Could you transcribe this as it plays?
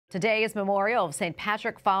Today is Memorial of St.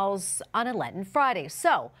 Patrick falls on a Lenten Friday.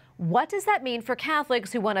 So what does that mean for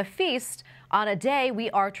Catholics who want to feast on a day we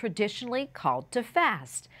are traditionally called to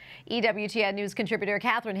fast? EWTN News Contributor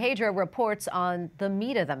Kevin Hadro reports on the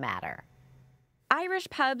meat of the matter. Irish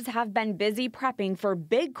pubs have been busy prepping for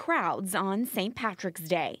big crowds on St. Patrick's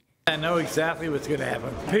Day. I know exactly what's going to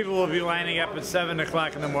happen. People will be lining up at 7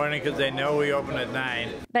 o'clock in the morning because they know we open at 9.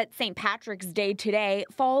 But St. Patrick's Day today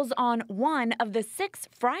falls on one of the 6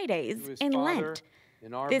 Fridays in Lent.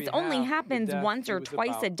 This only happens once or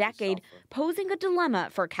twice a decade, posing a dilemma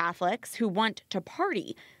for Catholics who want to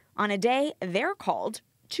party on a day they're called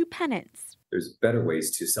to penance. There's better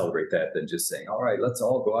ways to celebrate that than just saying, all right, let's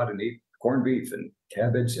all go out and eat corned beef and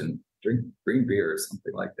cabbage and drink green beer or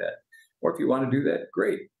something like that. Or if you want to do that,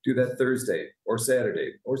 great. Do that Thursday or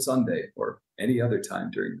Saturday or Sunday or any other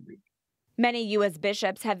time during the week. Many U.S.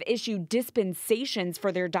 bishops have issued dispensations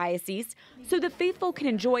for their diocese so the faithful can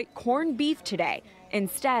enjoy corned beef today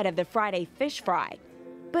instead of the Friday fish fry.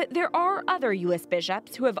 But there are other U.S.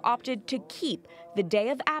 bishops who have opted to keep the day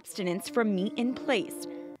of abstinence from meat in place,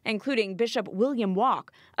 including Bishop William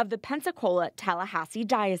Wack of the Pensacola-Tallahassee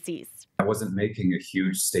Diocese. I wasn't making a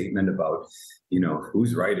huge statement about,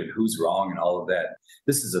 who's right and who's wrong and all of that.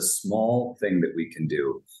 This is a small thing that we can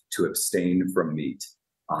do to abstain from meat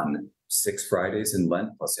on 6 Fridays in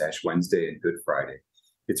Lent, plus Ash Wednesday and Good Friday.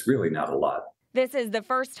 It's really not a lot. This is the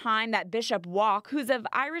first time that Bishop Wack, who's of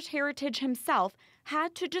Irish heritage himself,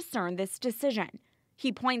 had to discern this decision.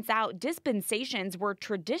 He points out dispensations were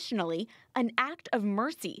traditionally an act of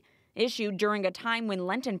mercy, issued during a time when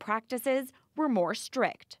Lenten practices were more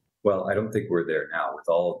strict. Well, I don't think we're there now with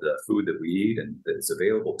all of the food that we eat and that is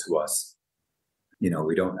available to us. I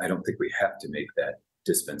don't think we have to make that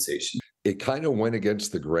dispensation. It kind of went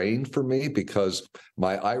against the grain for me because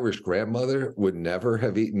my Irish grandmother would never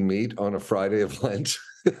have eaten meat on a Friday of Lent.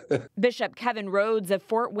 Bishop Kevin Rhoades of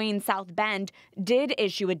Fort Wayne South Bend did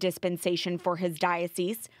issue a dispensation for his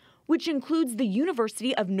diocese, which includes the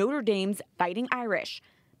University of Notre Dame's Fighting Irish.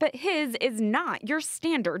 But his is not your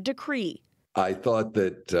standard decree. I thought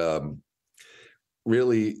that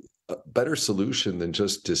really a better solution than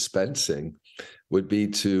just dispensing would be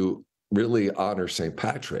to really honor St.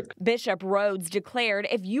 Patrick. Bishop Rhoades declared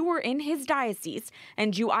if you were in his diocese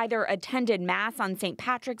and you either attended Mass on St.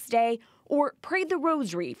 Patrick's Day or prayed the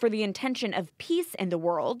Rosary for the intention of peace in the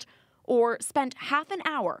world, or spent half an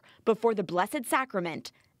hour before the Blessed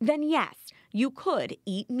Sacrament, then yes, you could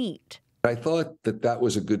eat meat. I thought that that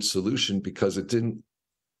was a good solution because it didn't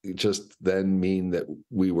just then mean that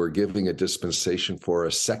we were giving a dispensation for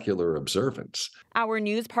a secular observance. Our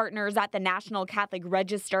news partners at the National Catholic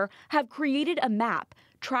Register have created a map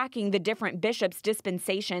tracking the different bishops'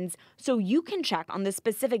 dispensations so you can check on the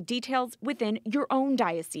specific details within your own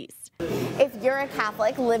diocese. If you're a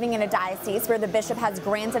Catholic living in a diocese where the bishop has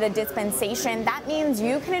granted a dispensation, that means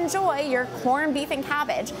you can enjoy your corned beef and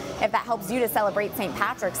cabbage if that helps you to celebrate St.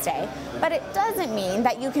 Patrick's Day. But it doesn't mean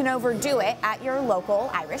that you can overdo it at your local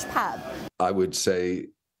Irish pub. I would say,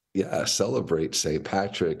 yeah, celebrate St.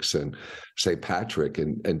 Patrick's and St. Patrick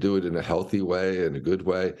and do it in a healthy way and a good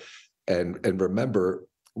way. And remember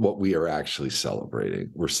what we are actually celebrating.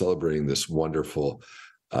 We're celebrating this wonderful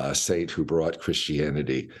saint who brought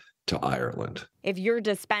Christianity to Ireland. If you're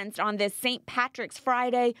dispensed on this St. Patrick's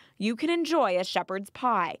Friday, you can enjoy a shepherd's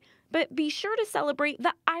pie. But be sure to celebrate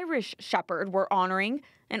the Irish shepherd we're honoring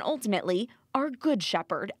and ultimately our good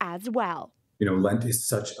shepherd as well. Lent is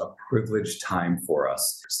such a privileged time for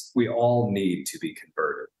us. We all need to be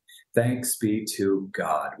converted. Thanks be to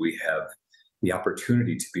God. We have the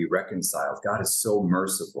opportunity to be reconciled. God is so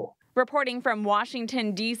merciful. Reporting from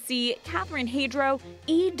Washington, D.C., Kevin Hadro,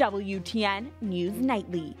 EWTN News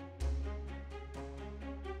Nightly.